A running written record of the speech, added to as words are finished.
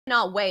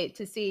Cannot wait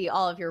to see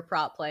all of your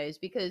prop plays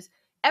because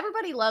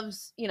everybody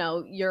loves,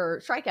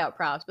 your strikeout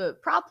props,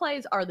 but prop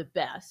plays are the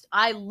best.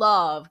 I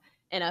love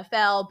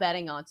NFL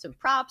betting on some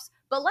props,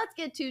 but let's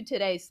get to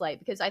today's slate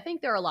because I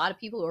think there are a lot of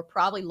people who are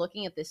probably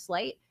looking at this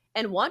slate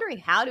and wondering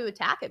how to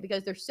attack it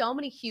because there's so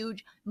many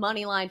huge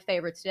money line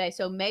favorites today.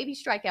 So maybe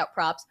strikeout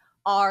props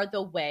are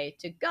the way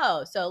to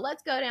go. So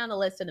let's go down the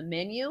list of the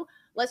menu.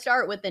 Let's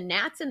start with the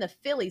Nats and the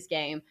Phillies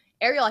game.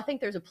 Ariel, I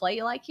think there's a play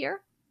you like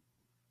here.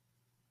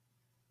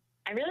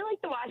 I really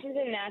like the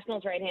Washington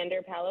Nationals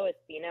right-hander Paolo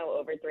Espino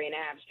over 3.5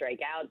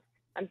 strikeouts.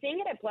 I'm seeing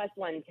it at plus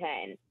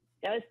 110.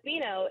 Now,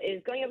 Espino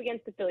is going up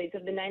against the Phillies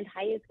with the ninth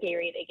highest K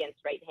rate against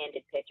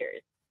right-handed pitchers.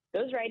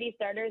 Those righty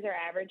starters are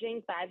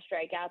averaging 5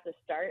 strikeouts a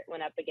start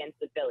when up against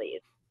the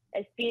Phillies.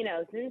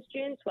 Espino, since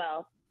June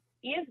 12th,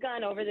 he has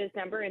gone over this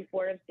number in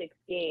 4 of 6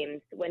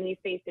 games when he's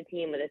faced a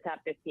team with a top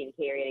 15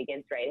 K rate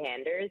against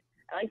right-handers.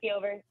 I like the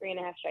over 3.5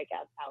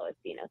 strikeouts, Paolo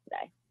Espino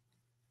today.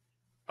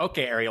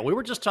 Okay, Ariel, we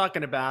were just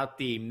talking about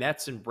the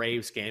Mets and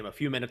Braves game a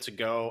few minutes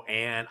ago,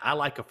 and I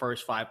like a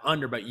first 5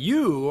 under, but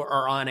you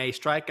are on a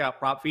strikeout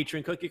prop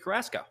featuring Cookie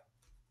Carrasco.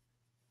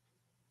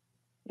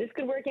 This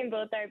could work in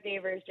both our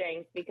favors,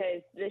 Jenks,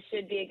 because this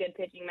should be a good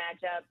pitching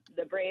matchup.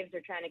 The Braves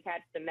are trying to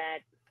catch the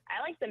Mets.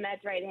 I like the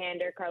Mets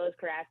right-hander Carlos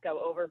Carrasco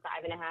over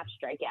 5.5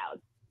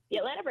 strikeouts. The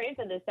Atlanta Braves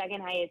have the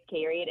second highest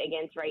K rate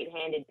against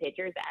right-handed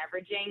pitchers,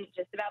 averaging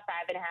just about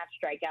 5.5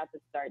 strikeouts to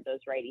start those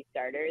righty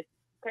starters.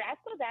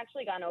 Carrasco's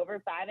actually gone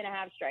over 5.5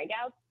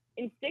 strikeouts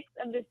in 6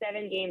 of the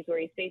 7 games where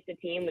he's faced a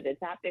team with a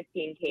top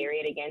 15 K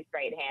rate against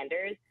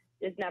right-handers.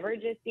 This number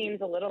just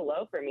seems a little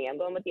low for me. I'm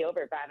going with the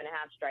over 5.5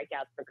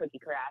 strikeouts for Cookie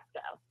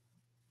Carrasco.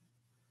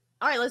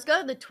 All right, let's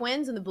go to the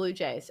Twins and the Blue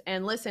Jays.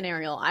 And listen,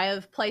 Ariel, I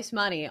have placed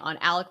money on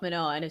Alek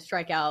Manoah and his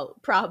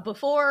strikeout prop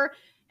before,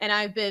 and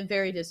I've been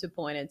very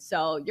disappointed.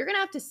 So you're going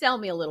to have to sell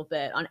me a little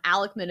bit on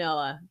Alek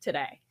Manoah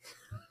today.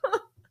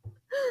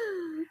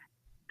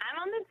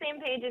 I'm on the same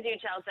page as you,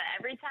 Chelsa.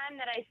 Every time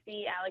that I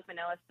see Alek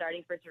Manoah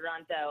starting for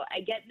Toronto,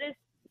 I get this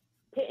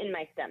pit in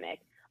my stomach.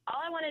 All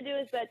I want to do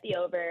is bet the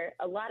over.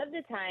 A lot of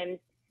the times,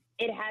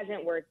 it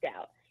hasn't worked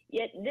out.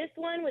 Yet this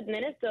one with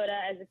Minnesota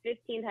as the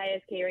 15th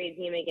highest K-rated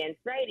team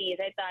against righties,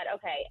 I thought,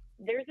 okay,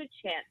 there's a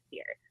chance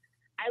here.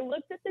 I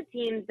looked at the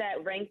teams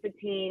that rank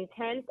between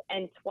 10th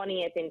and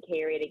 20th in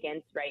K-rate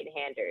against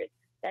right-handers.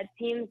 That's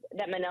teams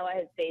that Manoah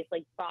has faced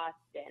like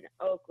Boston,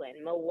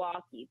 Oakland,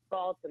 Milwaukee,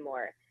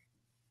 Baltimore.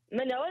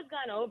 Manoah's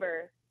gone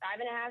over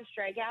 5.5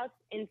 strikeouts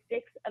in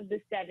 6 of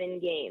the 7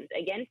 games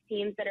against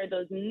teams that are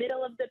those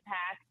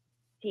middle-of-the-pack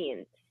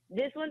teams.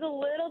 This one's a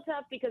little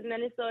tough because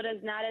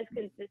Minnesota's not as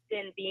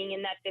consistent being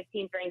in that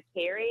 15th ranked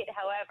K rate.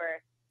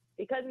 However,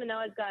 because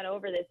Manoah's gone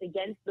over this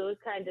against those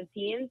kinds of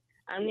teams,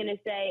 I'm going to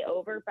say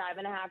over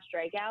 5.5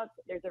 strikeouts.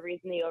 There's a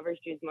reason the overs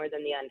choose more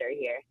than the under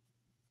here.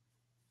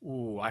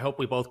 Ooh, I hope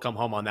we both come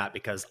home on that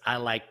because I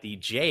like the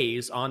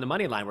Jays on the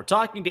money line. We're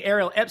talking to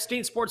Ariel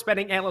Epstein, sports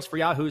betting analyst for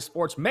Yahoo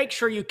Sports. Make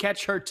sure you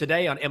catch her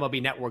today on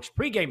MLB Network's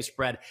pregame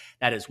spread.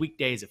 That is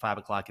weekdays at 5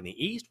 o'clock in the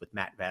East with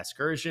Matt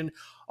Vasgersian.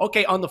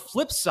 Okay, on the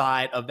flip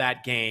side of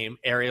that game,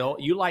 Ariel,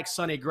 you like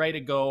Sonny Gray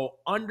to go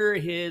under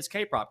his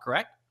K-prop,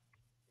 correct?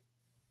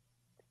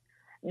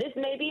 This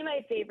may be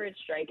my favorite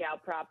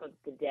strikeout prop of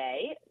the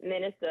day.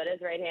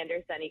 Minnesota's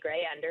right-hander Sonny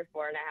Gray under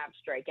 4.5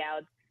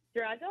 strikeouts.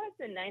 Toronto has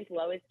the 9th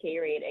lowest K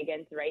rate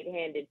against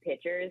right-handed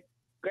pitchers.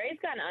 Gray's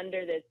gone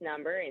under this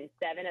number in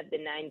 7 of the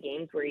 9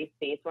 games where he's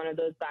faced one of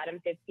those bottom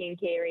 15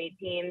 K rate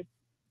teams.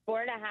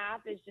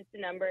 4.5 is just a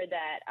number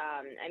that,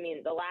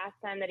 the last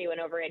time that he went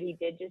over it, he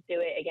did just do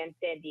it against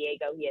San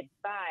Diego. He had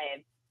 5.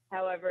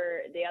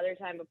 However, the other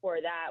time before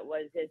that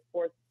was his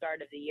 4th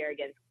start of the year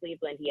against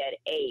Cleveland. He had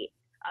 8.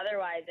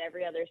 Otherwise,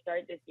 every other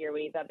start this year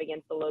when he's up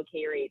against the low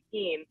K rate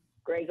team,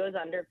 Gray goes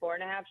under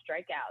 4.5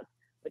 strikeouts.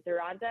 With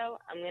Toronto,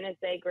 I'm going to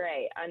say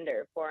Gray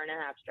under 4.5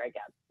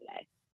 strikeouts